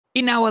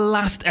In our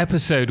last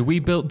episode, we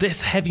built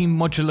this heavy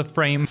modular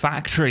frame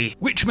factory,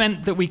 which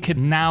meant that we could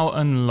now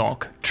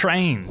unlock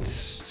trains.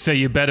 So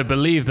you better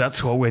believe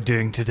that's what we're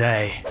doing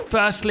today.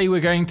 Firstly, we're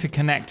going to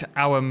connect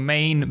our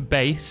main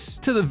base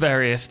to the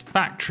various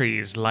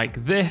factories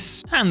like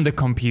this and the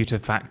computer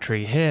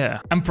factory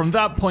here. And from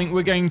that point,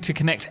 we're going to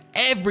connect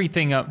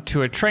everything up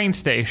to a train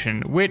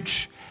station,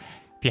 which,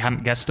 if you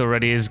hadn't guessed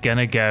already, is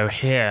gonna go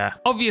here.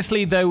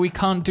 Obviously though, we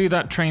can't do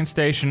that train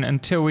station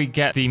until we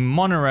get the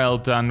monorail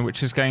done,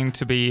 which is going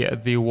to be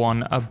the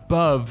one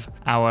above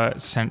our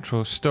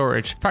central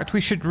storage. In fact, we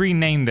should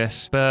rename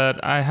this,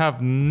 but I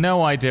have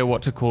no idea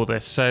what to call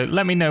this. So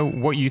let me know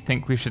what you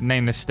think we should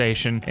name this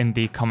station in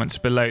the comments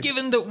below.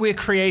 Given that we're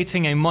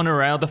creating a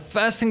monorail, the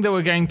first thing that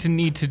we're going to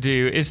need to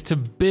do is to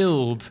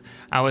build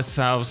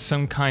ourselves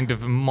some kind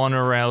of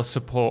monorail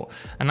support.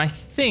 And I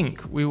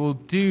think we will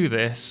do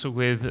this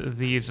with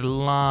these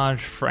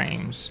large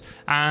frames.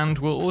 And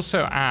we'll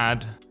also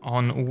add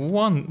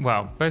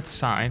on both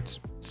sides,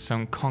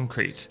 some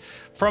concrete.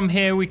 From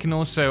here, we can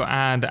also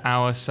add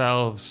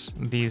ourselves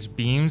these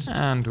beams,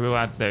 and we'll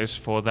add those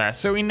four there.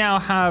 So we now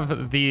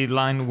have the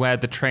line where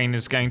the train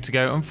is going to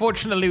go.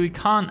 Unfortunately, we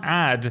can't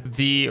add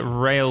the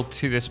rail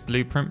to this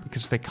blueprint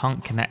because they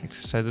can't connect,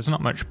 so there's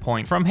not much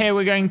point. From here,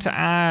 we're going to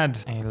add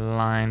a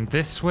line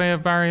this way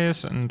of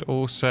barriers and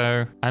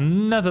also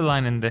another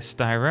line in this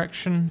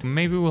direction.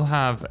 Maybe we'll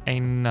have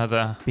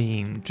another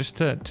beam just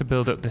to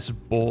build up this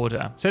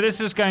border. So this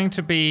is going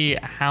to be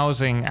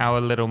housing our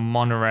little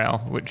monorail,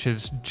 which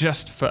is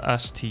just for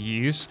us to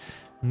use.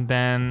 And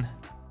then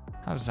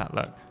how does that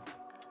look?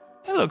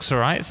 It looks all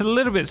right. It's a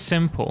little bit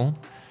simple.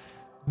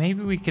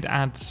 Maybe we could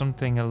add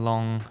something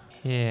along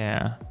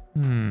here.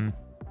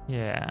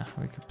 Yeah,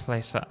 we could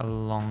place that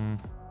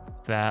along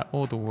there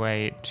all the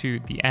way to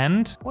the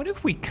end. What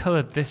if we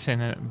colored this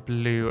in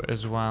blue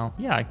as well?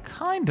 Yeah, I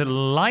kind of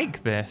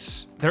like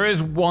this. There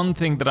is one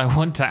thing that I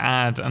want to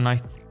add, and I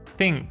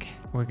think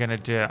we're gonna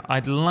do it.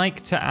 I'd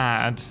like to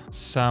add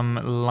some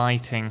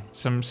lighting,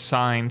 some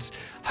signs.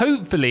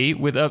 Hopefully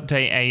with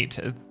update 8,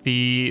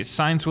 the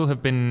signs will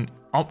have been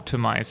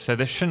optimized, so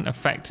this shouldn't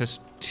affect us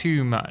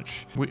too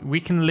much.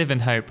 We can live in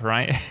hope,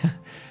 right?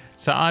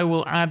 So I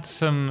will add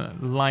some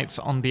lights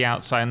on the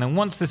outside, and then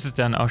once this is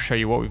done, I'll show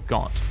you what we've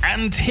got.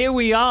 And here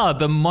we are,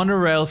 the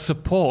monorail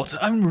support.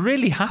 I'm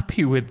really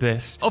happy with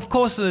this. Of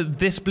course,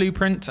 this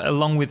blueprint,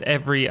 along with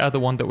every other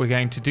one that we're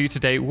going to do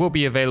today, will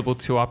be available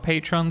to our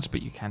patrons,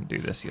 but you can do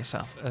this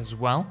yourself as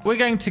well. We're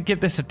going to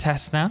give this a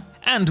test now.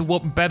 And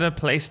what better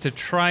place to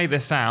try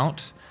this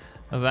out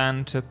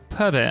than to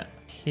put it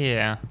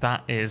here?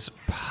 That is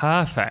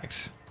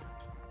perfect.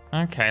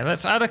 Okay,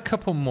 let's add a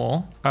couple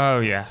more. Oh,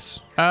 yes.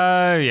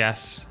 Oh,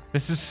 yes.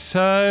 This is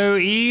so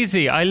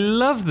easy. I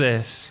love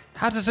this.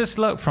 How does this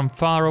look from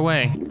far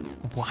away?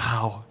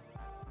 Wow.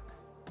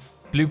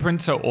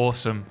 Blueprints are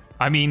awesome.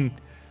 I mean,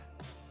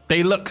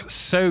 they look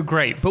so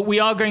great, but we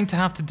are going to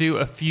have to do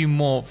a few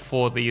more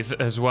for these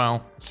as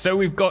well. So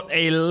we've got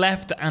a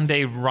left and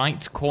a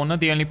right corner.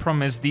 The only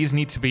problem is these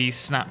need to be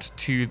snapped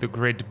to the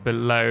grid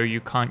below.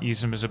 You can't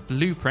use them as a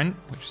blueprint,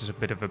 which is a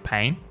bit of a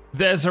pain.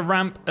 There's a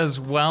ramp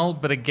as well,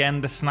 but again,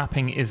 the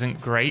snapping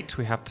isn't great.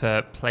 We have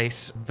to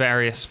place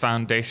various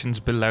foundations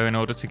below in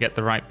order to get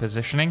the right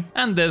positioning.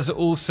 And there's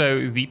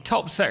also the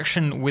top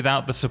section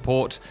without the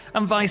support,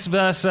 and vice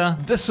versa,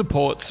 the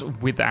supports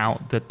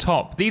without the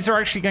top. These are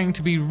actually going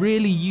to be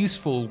really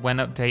useful when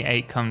update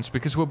 8 comes,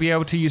 because we'll be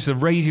able to use the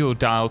radial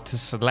dial to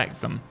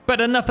select them.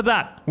 But enough of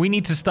that, we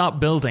need to start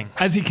building.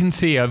 As you can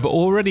see, I've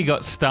already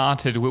got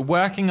started. We're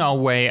working our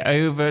way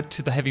over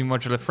to the heavy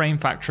modular frame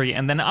factory,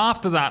 and then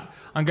after that,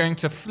 I'm going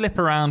to flip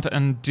around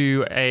and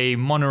do a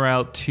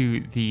monorail to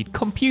the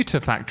computer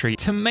factory.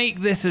 To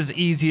make this as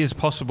easy as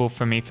possible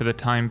for me for the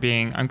time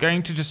being, I'm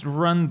going to just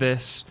run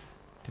this.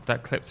 Did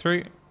that clip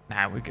through?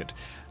 Nah, we're good.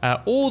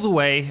 All the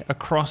way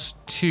across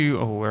to,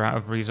 oh, we're out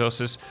of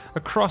resources,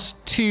 across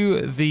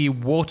to the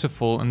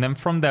waterfall. And then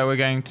from there, we're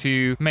going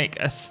to make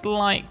a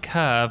slight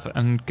curve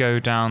and go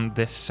down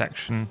this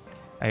section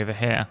over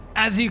here.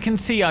 As you can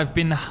see, I've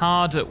been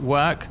hard at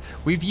work.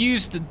 We've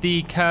used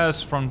the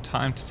curves from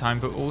time to time,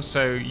 but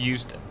also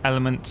used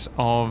elements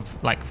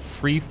of like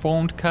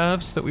free-formed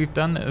curves that we've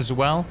done as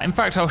well. In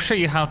fact, I'll show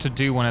you how to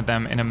do one of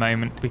them in a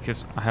moment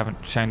because I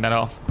haven't shown that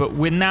off. But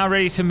we're now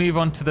ready to move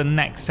on to the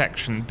next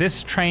section.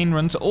 This train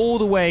runs all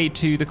the way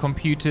to the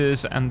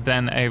computers and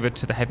then over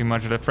to the heavy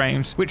modular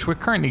frames, which we're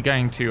currently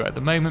going to at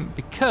the moment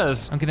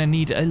because I'm gonna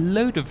need a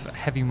load of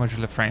heavy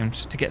modular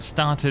frames to get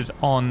started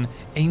on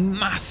a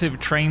massive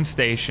train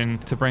station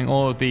to bring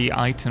all of the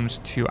items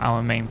to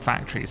our main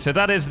factory. So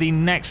that is the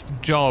next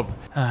job.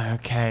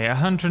 Okay,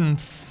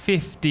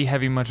 150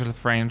 heavy modular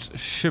frames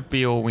should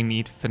be all we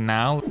need for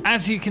now.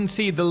 As you can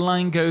see, the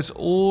line goes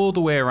all the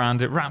way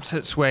around. It wraps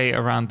its way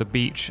around the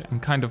beach and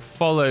kind of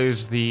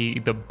follows the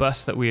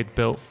bus that we had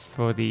built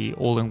for the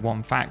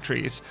all-in-one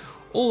factories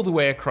all the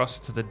way across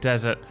to the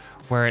desert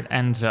where it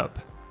ends up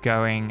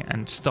going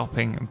and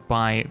stopping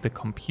by the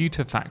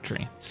computer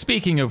factory.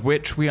 Speaking of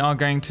which, we are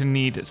going to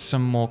need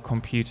some more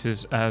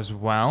computers as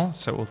well.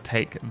 So we'll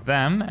take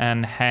them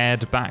and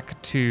head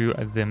back to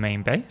the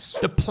main base.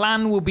 The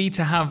plan will be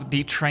to have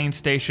the train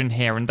station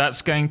here, and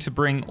that's going to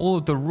bring all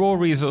of the raw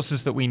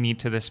resources that we need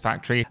to this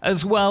factory,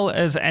 as well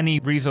as any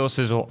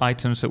resources or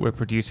items that we're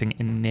producing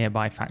in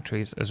nearby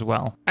factories as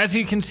well. As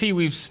you can see,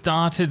 we've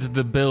started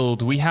the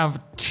build. We have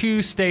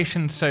 2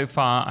 stations so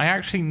far. I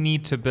actually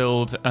need to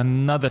build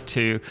another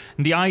 2.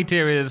 And the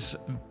idea is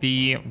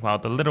the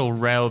little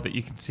rail that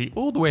you can see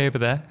all the way over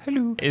there,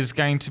 hello, is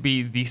going to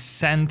be the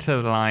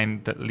center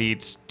line that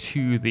leads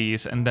to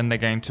these, and then they're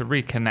going to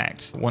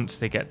reconnect once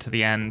they get to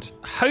the end.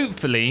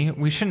 Hopefully,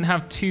 we shouldn't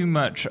have too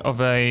much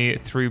of a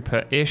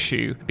throughput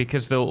issue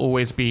because there'll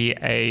always be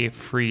a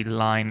free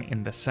line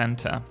in the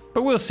center.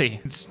 But we'll see.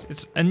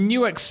 It's a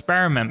new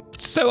experiment.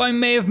 So I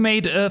may have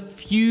made a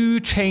few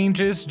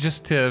changes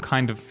just to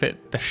kind of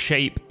fit the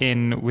shape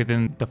in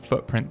within the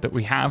footprint that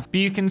we have. But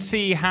you can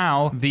see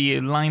how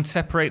the line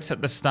separates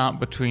at the start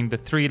between the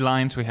 3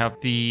 lines. We have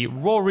the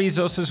raw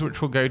resources,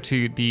 which will go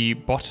to the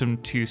bottom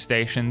 2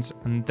 stations.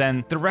 And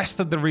then the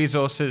rest of the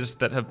resources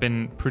that have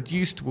been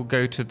produced will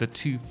go to the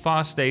 2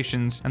 far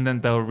stations, and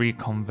then they'll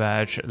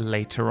reconverge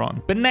later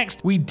on. But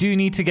next, we do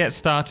need to get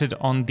started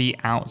on the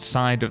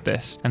outside of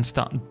this and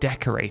start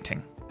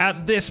decorating.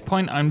 At this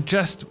point, I'm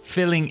just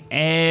filling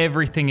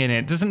everything in.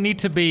 It doesn't need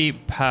to be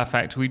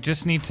perfect. We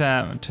just need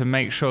to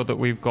make sure that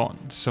we've got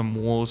some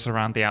walls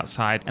around the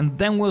outside, and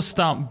then we'll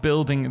start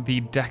building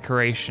the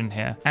decoration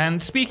here.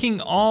 And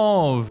speaking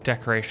of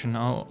decoration,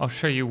 I'll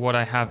show you what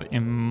I have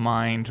in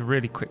mind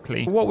really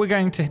quickly. What we're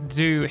going to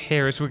do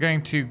here is we're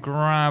going to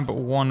grab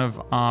one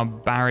of our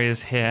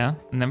barriers here,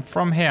 and then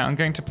from here, I'm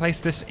going to place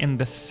this in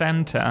the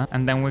center,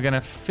 and then we're going to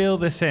fill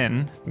this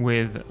in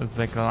with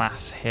the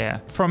glass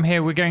here. From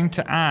here, we're going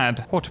to add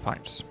quarter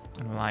pipes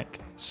like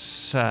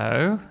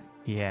so.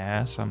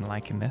 Yes, I'm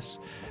liking this.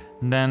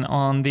 And then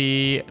on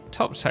the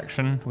top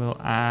section, we'll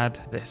add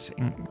this,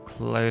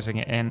 closing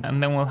it in,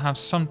 and then we'll have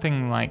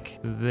something like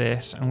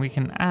this, and we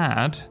can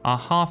add our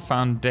half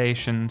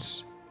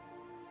foundations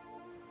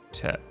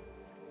to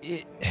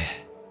it.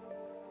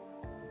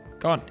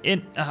 Gone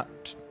in. I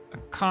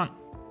can't.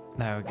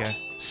 There we go.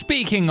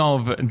 Speaking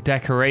of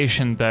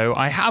decoration though,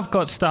 I have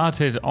got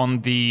started on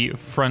the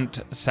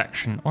front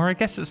section, or I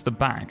guess it's the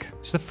back.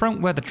 Is the front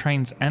where the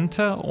trains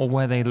enter or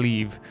where they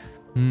leave?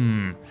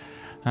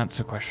 That's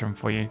a question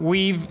for you.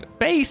 We've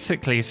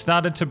basically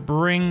started to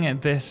bring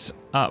this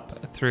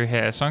up through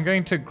here. So I'm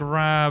going to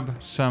grab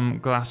some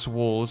glass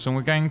walls, and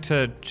we're going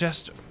to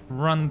just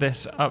run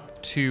this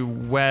up to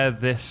where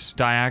this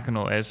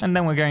diagonal is, and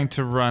then we're going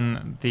to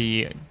run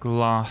the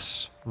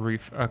glass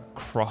roof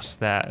across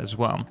there as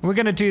well. We're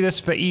going to do this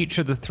for each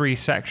of the 3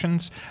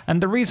 sections,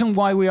 and the reason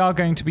why we are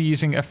going to be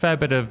using a fair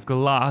bit of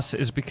glass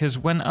is because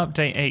when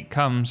update 8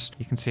 comes,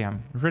 you can see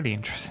I'm really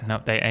interested in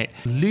update 8.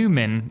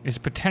 Lumen is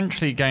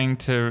potentially going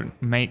to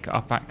make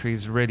our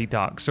factories really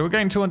dark, so we're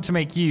going to want to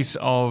make use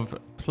of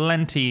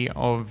plenty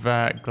of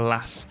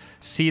glass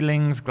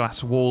ceilings,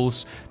 glass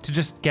walls, to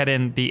just get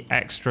in the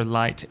extra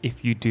light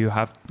if you do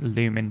have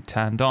lumen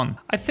turned on.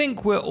 I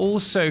think we're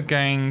also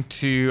going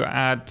to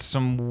add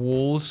some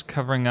walls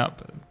covering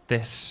up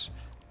this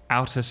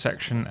outer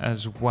section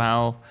as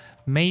well.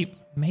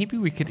 Maybe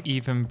we could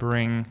even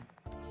bring,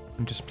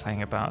 I'm just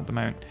playing about at the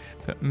moment,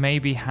 but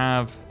maybe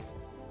have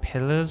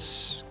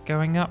pillars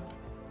going up.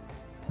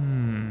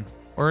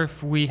 Or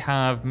if we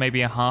have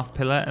maybe a half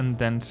pillar and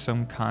then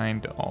some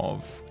kind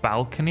of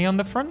balcony on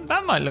the front,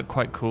 that might look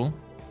quite cool.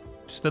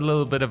 Just a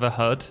little bit of a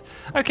HUD.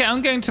 Okay,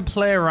 I'm going to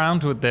play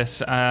around with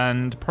this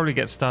and probably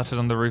get started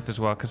on the roof as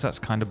well, because that's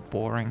kind of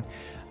boring.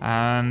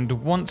 And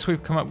once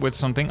we've come up with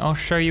something, I'll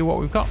show you what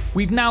we've got.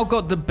 We've now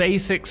got the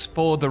basics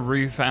for the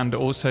roof and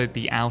also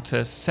the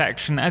outer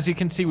section. As you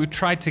can see, we've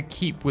tried to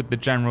keep with the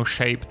general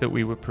shape that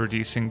we were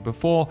producing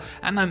before,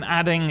 and I'm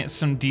adding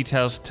some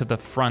details to the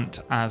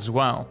front as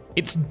well.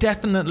 It's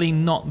definitely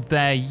not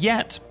there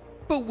yet,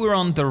 but we're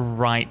on the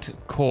right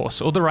course,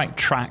 or the right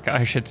track,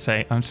 I should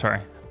say. I'm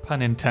sorry.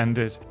 Pun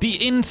intended.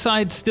 The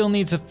inside still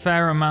needs a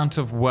fair amount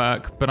of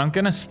work, but I'm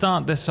going to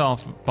start this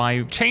off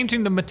by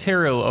changing the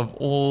material of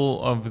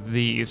all of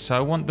these. So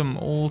I want them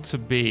all to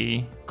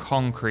be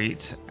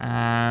concrete,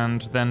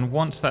 and then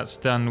once that's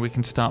done, we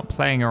can start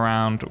playing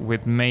around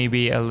with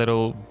maybe a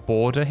little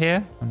border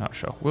here. I'm not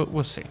sure.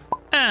 We'll see.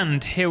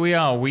 And here we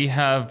are. We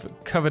have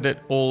covered it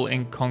all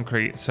in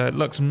concrete, so it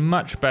looks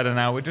much better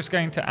now. We're just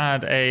going to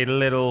add a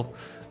little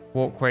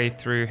walkway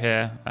through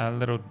here, a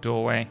little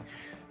doorway.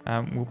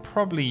 We'll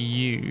probably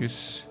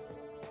use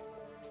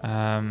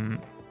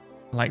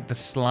like the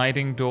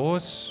sliding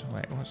doors.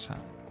 Wait, what's that?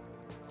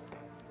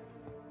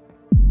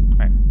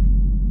 Right.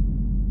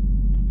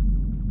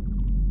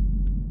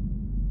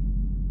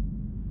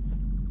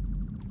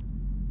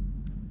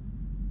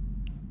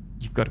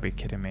 You've got to be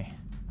kidding me.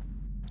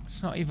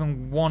 It's not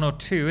even 1 or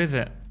 2, is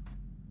it?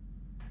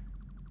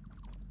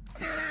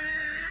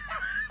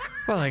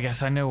 Well, I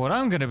guess I know what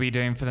I'm going to be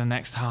doing for the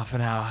next half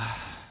an hour.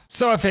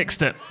 So I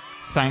fixed it,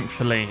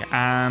 thankfully,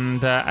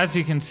 and as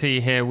you can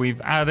see here, we've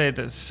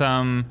added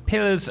some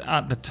pillars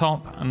at the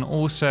top, and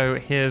also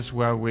here's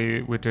where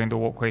we're doing the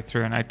walkway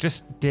through, and I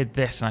just did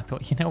this and I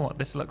thought, you know what,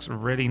 this looks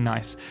really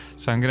nice,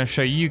 so I'm going to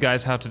show you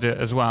guys how to do it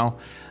as well.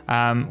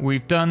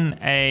 We've done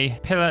a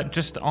pillar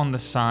just on the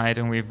side,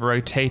 and we've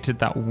rotated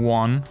that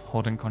one,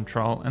 holding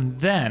control, and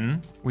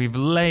then we've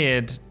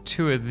layered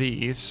two of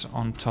these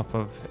on top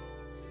of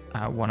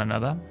one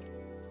another,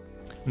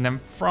 and then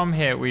from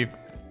here we've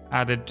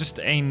added just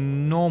a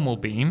normal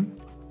beam,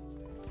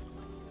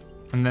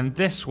 and then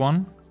this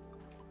one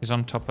is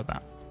on top of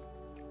that,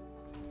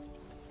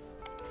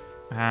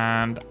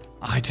 and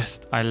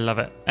I love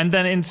it. And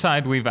then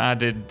inside we've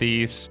added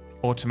these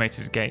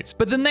automated gates.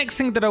 But the next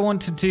thing that I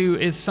want to do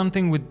is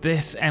something with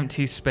this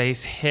empty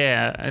space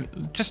here.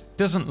 It just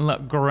doesn't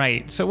look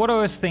great. So what I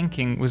was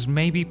thinking was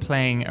maybe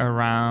playing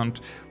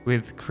around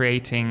with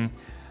creating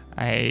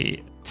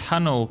a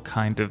tunnel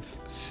kind of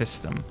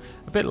system,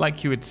 a bit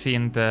like you would see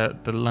in the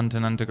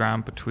London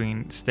Underground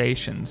between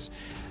stations.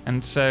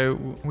 And so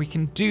we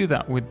can do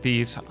that with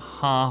these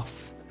half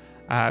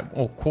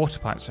or quarter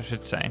pipes, I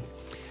should say.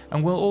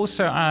 And we'll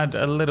also add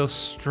a little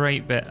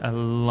straight bit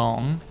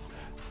along,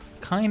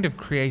 kind of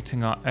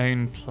creating our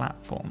own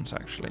platforms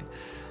actually.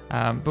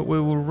 But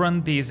we will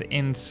run these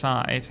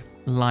inside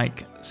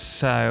like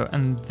so,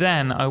 and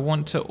then I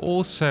want to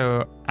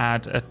also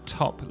add a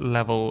top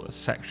level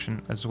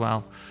section as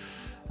well.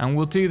 And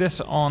we'll do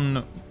this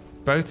on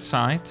both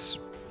sides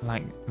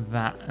like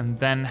that, and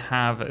then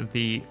have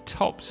the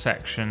top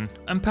section,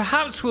 and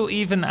perhaps we'll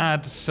even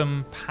add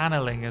some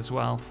paneling as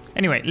well.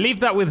 Anyway, leave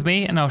that with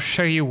me and I'll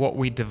show you what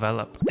we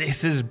develop.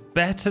 This is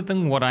better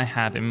than what I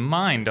had in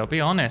mind, I'll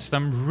be honest.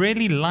 I'm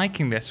really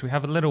liking this. We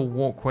have a little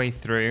walkway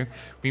through.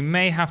 We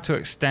may have to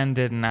extend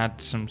it and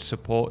add some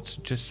supports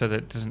just so that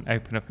it doesn't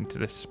open up into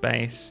this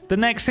space. The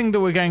next thing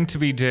that we're going to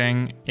be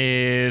doing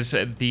is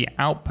the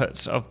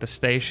outputs of the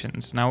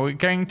stations. Now we're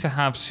going to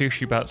have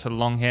sushi belts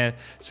along here,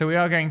 so we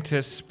are going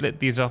to split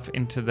these off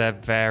into their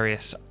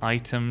various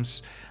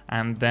items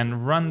and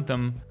then run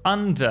them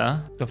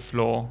under the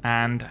floor,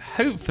 and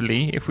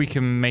hopefully, if we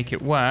can make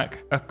it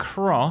work,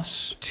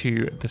 across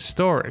to the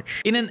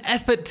storage. In an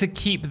effort to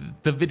keep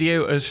the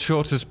video as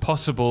short as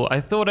possible,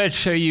 I thought I'd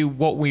show you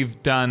what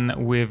we've done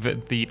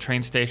with the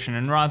train station,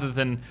 and rather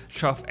than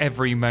show off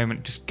every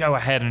moment, just go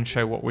ahead and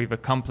show what we've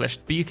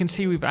accomplished. But you can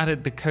see we've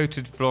added the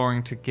coated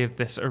flooring to give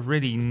this a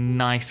really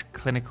nice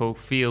clinical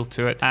feel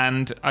to it,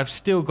 and I've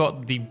still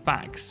got the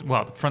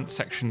the front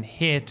section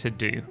here to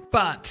do.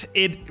 But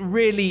it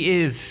really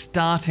is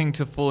starting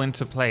to fall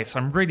into place.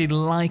 I'm really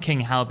liking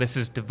how this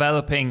is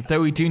developing,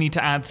 though we do need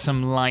to add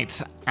some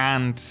lights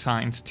and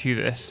signs to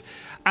this.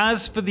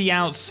 As for the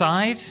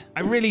outside,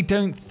 I really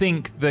don't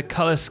think the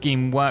color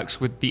scheme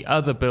works with the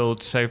other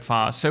builds so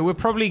far, so we're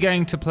probably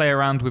going to play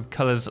around with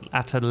colors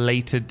at a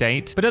later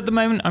date. But at the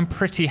moment, I'm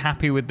pretty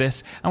happy with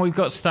this, and we've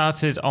got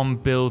started on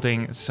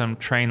building some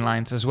train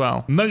lines as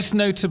well. Most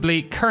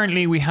notably,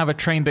 currently we have a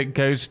train that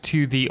goes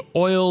to the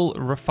oil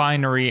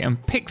refinery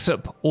and picks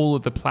up all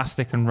of the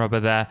plastic and rubber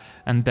there,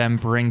 and then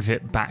brings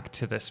it back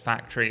to this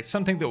factory,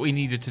 something that we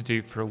needed to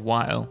do for a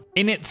while.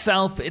 In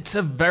itself, it's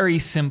a very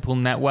simple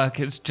network.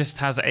 It just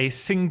has a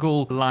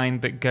single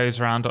line that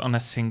goes around on a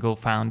single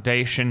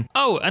foundation.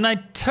 Oh, and I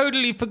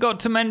totally forgot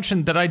to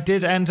mention that I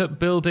did end up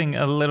building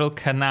a little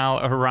canal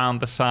around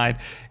the side.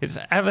 It's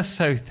ever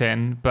so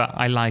thin, but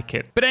I like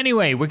it. But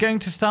anyway, we're going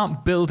to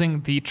start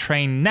building the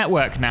train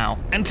network now.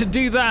 And to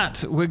do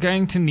that, we're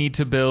going to need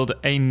to build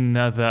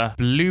another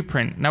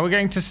blueprint. Now we're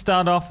going to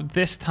start off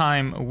this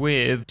time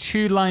with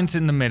 2 lines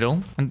in the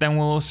middle, and then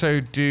we'll also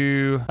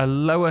do a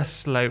lower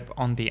slope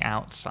on the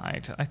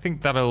outside. I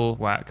think that'll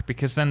work,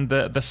 because then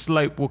the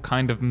slope will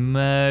kind of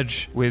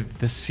merge with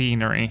the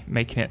scenery,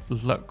 making it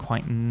look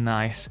quite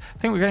nice. I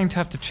think we're going to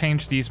have to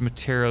change these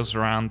materials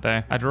around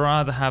though. I'd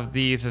rather have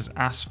these as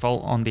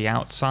asphalt on the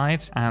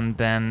outside and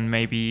then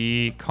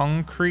maybe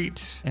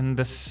concrete in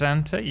the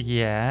center.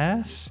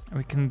 Yes.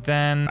 We can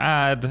then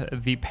add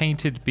the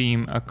painted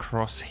beam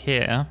across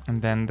here,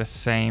 and then the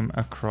same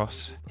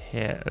across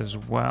here as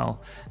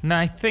well. Now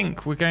I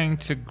think we're going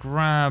to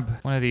grab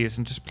one of these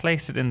and just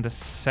place it in the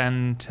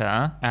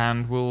center,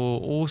 and we'll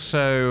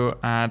also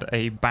add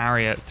a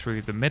barrier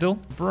through the middle.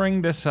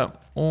 Bring this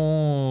up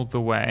all the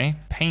way.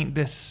 Paint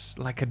this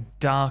like a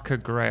darker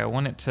gray. I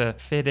want it to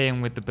fit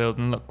in with the build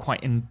and look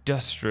quite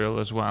industrial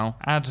as well.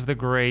 Add the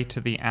gray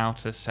to the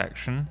outer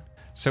section.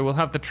 So we'll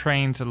have the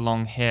trains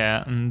along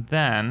here, and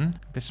then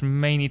this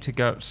may need to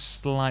go up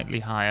slightly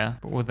higher,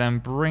 but we'll then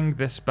bring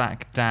this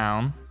back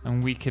down,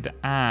 and we could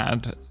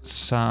add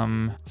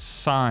some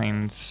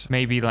signs,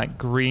 maybe like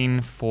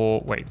green for,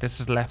 wait, this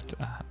is the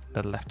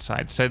left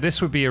side. So this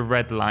would be a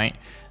red light,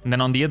 And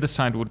then on the other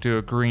side, we'll do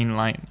a green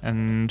light,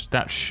 and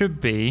that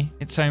should be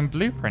its own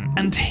blueprint.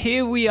 And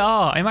here we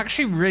are. I'm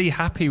actually really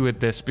happy with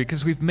this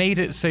because we've made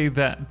it so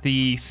that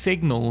the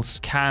signals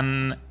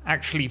can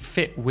actually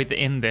fit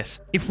within this.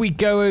 If we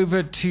go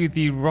over to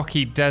the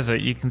rocky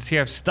desert, you can see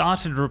I've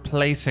started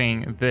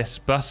replacing this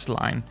bus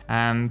line.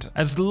 And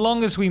as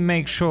long as we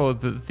make sure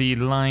that the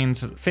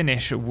lines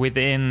finish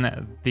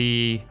within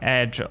the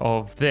edge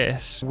of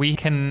this, we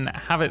can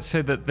have it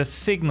so that the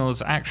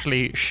signals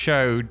actually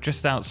show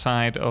just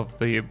outside of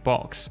the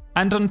box.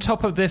 And on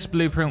top of this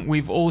blueprint,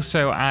 we've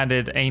also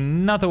added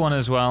another one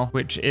as well,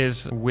 which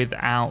is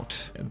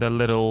without the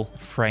little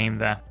frame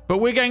there. But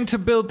we're going to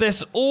build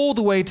this all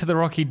the way to the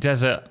rocky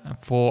desert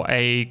for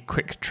a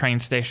quick train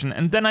station.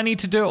 And then I need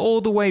to do it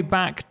all the way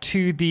back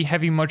to the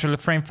heavy modular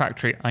frame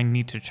factory. I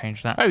need to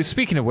change that. Oh,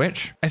 speaking of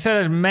which, I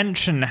said I'd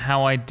mention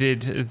how I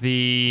did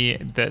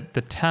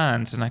the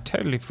turns, and I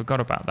totally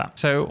forgot about that.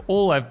 So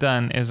all I've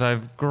done is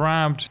I've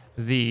grabbed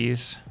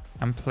these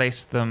and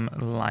place them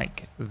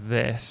like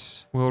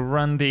this. We'll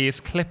run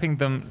these, clipping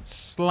them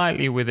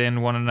slightly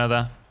within one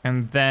another,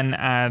 and then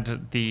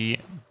add the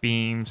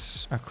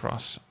beams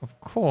across. Of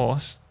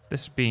course,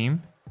 this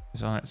beam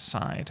is on its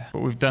side,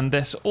 but we've done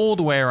this all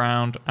the way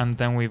around, and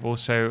then we've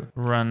also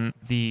run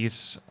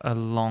these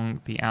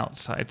along the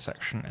outside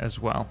section as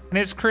well. And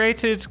it's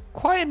created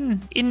quite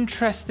an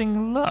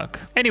interesting look.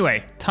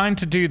 Anyway, time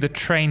to do the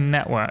train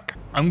network.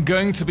 I'm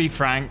going to be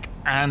frank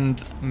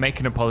and make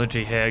an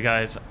apology here,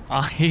 guys.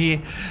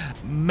 I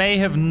may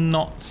have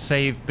not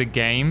saved the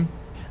game,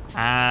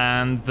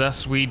 and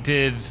thus we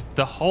did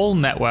the whole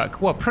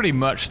network, well, pretty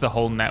much the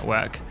whole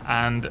network,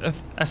 and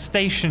a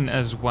station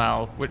as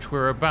well, which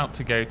we're about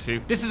to go to.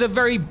 This is a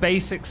very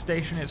basic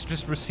station. It's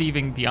just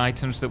receiving the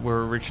items that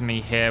were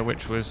originally here,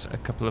 which was a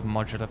couple of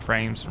modular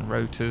frames and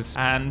rotors.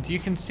 And you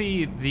can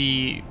see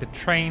the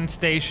train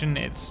station.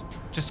 It's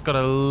just got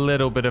a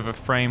little bit of a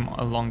frame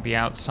along the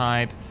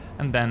outside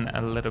and then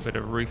a little bit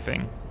of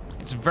roofing.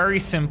 It's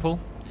very simple.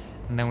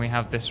 And then we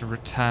have this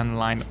return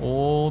line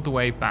all the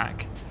way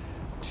back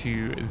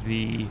to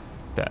the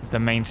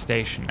main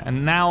station.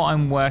 And now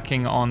I'm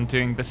working on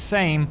doing the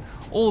same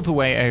all the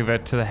way over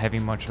to the heavy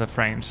modular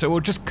frame. So we'll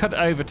just cut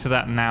over to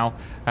that now,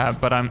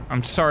 but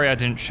I'm sorry I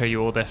didn't show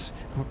you all this.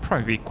 It would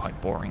probably be quite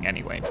boring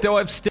anyway. Though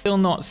I've still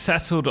not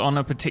settled on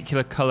a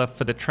particular color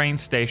for the train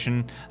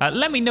station.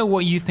 Let me know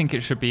what you think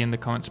it should be in the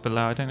comments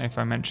below. I don't know if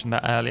I mentioned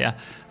that earlier.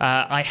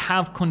 I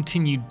have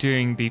continued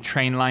doing the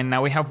train line.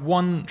 Now we have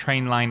one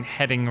train line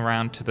heading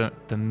around to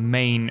the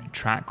main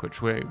track,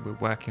 which we're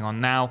working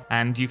on now.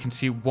 And you can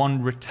see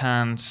one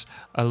returns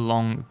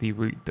along the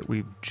route that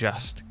we've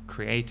just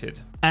created.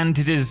 And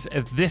it is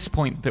at this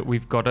point that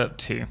we've got up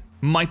to.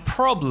 My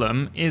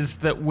problem is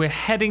that we're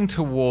heading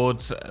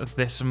towards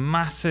this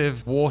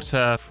massive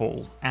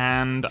waterfall,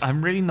 and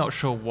I'm really not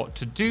sure what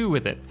to do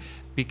with it,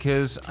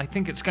 because I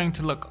think it's going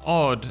to look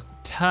odd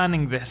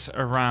turning this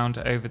around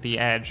over the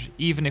edge,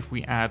 even if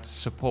we add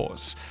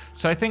supports.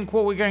 So I think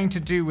what we're going to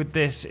do with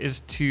this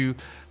is to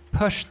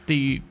push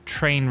the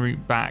train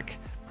route back,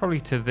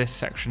 probably to this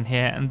section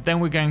here, and then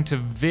we're going to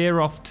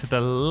veer off to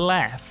the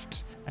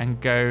left and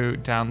go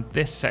down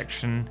this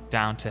section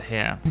down to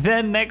here.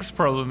 The next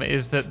problem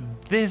is that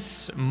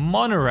this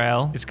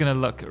monorail is going to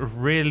look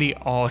really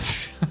odd.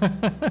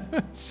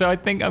 So I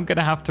think I'm going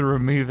to have to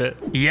remove it.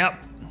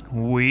 Yep.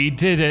 We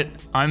did it.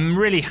 I'm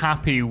really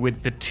happy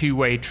with the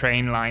two-way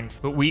train line,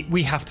 but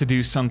we have to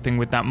do something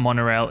with that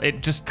monorail.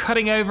 It just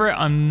cutting over it,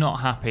 I'm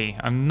not happy.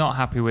 I'm not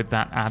happy with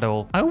that at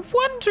all. I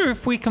wonder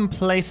if we can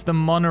place the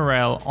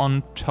monorail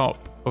on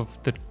top of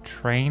the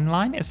train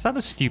line. Is that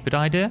a stupid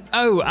idea?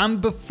 Oh, and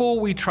before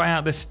we try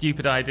out this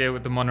stupid idea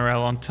with the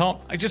monorail on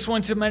top, I just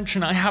wanted to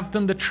mention I have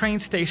done the train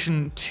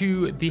station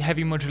to the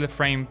heavy modular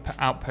frame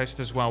outpost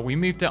as well. We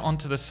moved it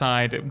onto the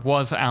side. It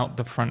was out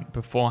the front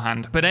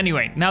beforehand. But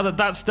anyway, now that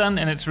that's done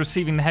and it's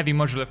receiving the heavy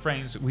modular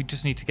frames, we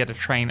just need to get a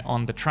train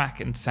on the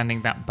track and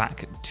sending that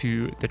back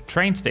to the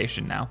train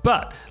station now.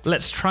 But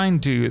let's try and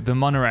do the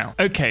monorail.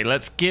 Okay,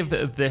 let's give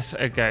this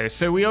a go.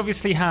 So we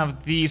obviously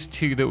have these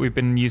two that we've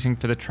been using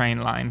for the train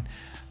line.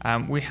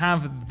 We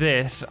have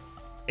this.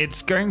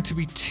 It's going to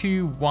be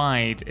too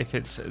wide if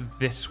it's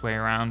this way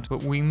around,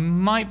 but we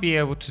might be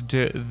able to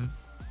do it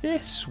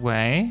this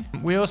way.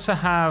 We also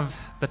have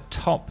the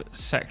top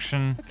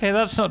section. Okay,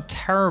 that's not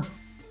terrible.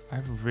 I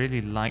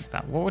really like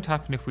that. What would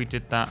happen if we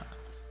did that?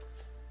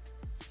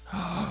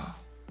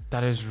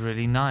 That is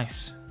really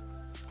nice.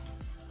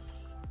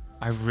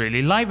 I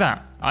really like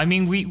that. I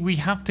mean, we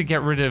have to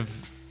get rid of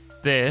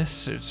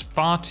this. It's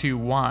far too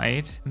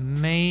wide.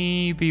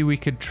 Maybe we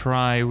could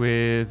try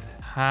with,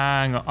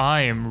 hang on,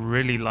 I am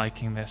really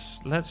liking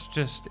this. Let's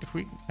just,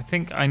 I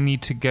think I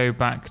need to go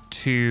back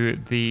to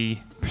the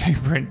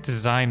blueprint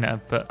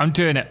designer, but I'm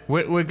doing it.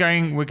 We're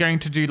going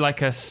to do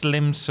like a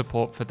slim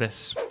support for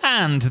this.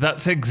 And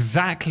that's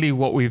exactly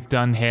what we've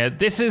done here.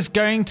 This is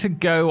going to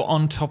go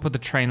on top of the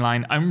train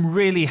line. I'm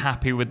really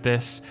happy with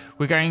this.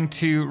 We're going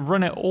to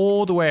run it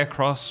all the way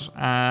across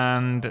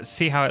and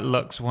see how it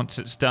looks once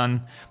it's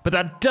done. But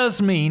that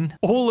does mean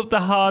all of the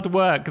hard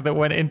work that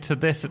went into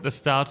this at the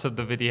start of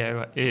the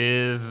video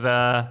is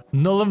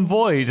null and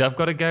void. I've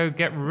got to go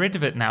get rid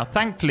of it now.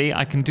 Thankfully,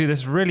 I can do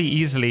this really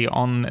easily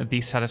on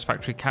the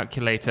Satisfactory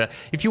calculator.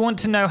 If you want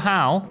to know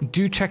how,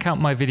 do check out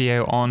my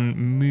video on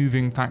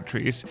moving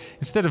factories.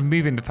 Instead of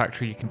moving the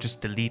factory, you can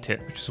just delete it,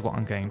 which is what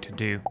I'm going to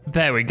do.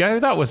 There we go.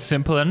 That was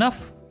simple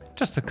enough.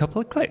 Just a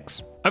couple of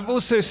clicks. I've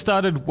also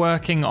started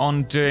working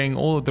on doing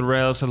all of the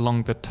rails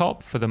along the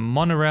top for the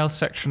monorail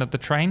section of the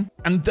train.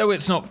 And though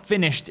it's not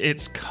finished,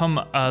 it's come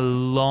a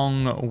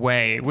long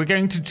way. We're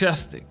going to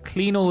just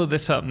clean all of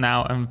this up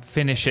now and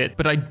finish it.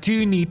 But I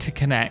do need to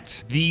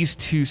connect these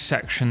two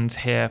sections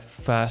here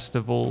first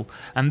of all.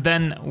 And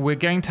then we're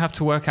going to have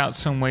to work out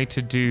some way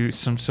to do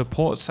some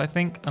supports, I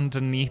think,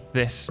 underneath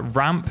this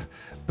ramp.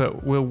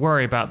 But we'll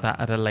worry about that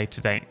at a later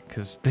date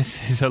because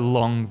this is a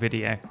long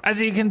video. As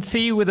you can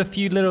see, with a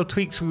few little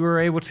tweaks, we were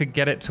able to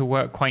get it to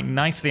work quite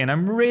nicely, and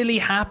I'm really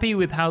happy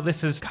with how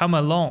this has come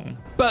along.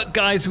 But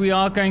guys, we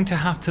are going to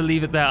have to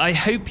leave it there. I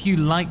hope you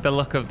like the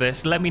look of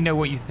this. Let me know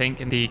what you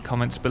think in the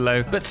comments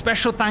below. But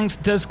special thanks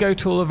does go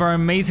to all of our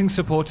amazing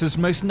supporters,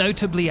 most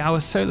notably our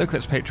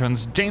Solarclipse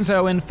patrons, James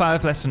Owen,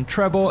 Firefless and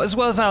Trebor, as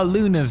well as our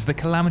Lunas, the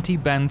Calamity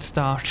Ben,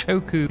 Star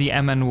Choku, the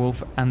MN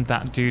Wolf, and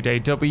that Dude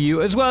AW,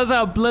 as well as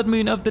our Blood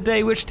Moon of the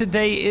day, which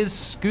today is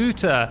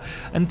Scooter.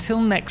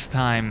 Until next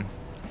time,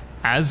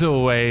 as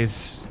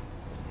always,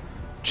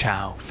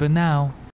 ciao for now.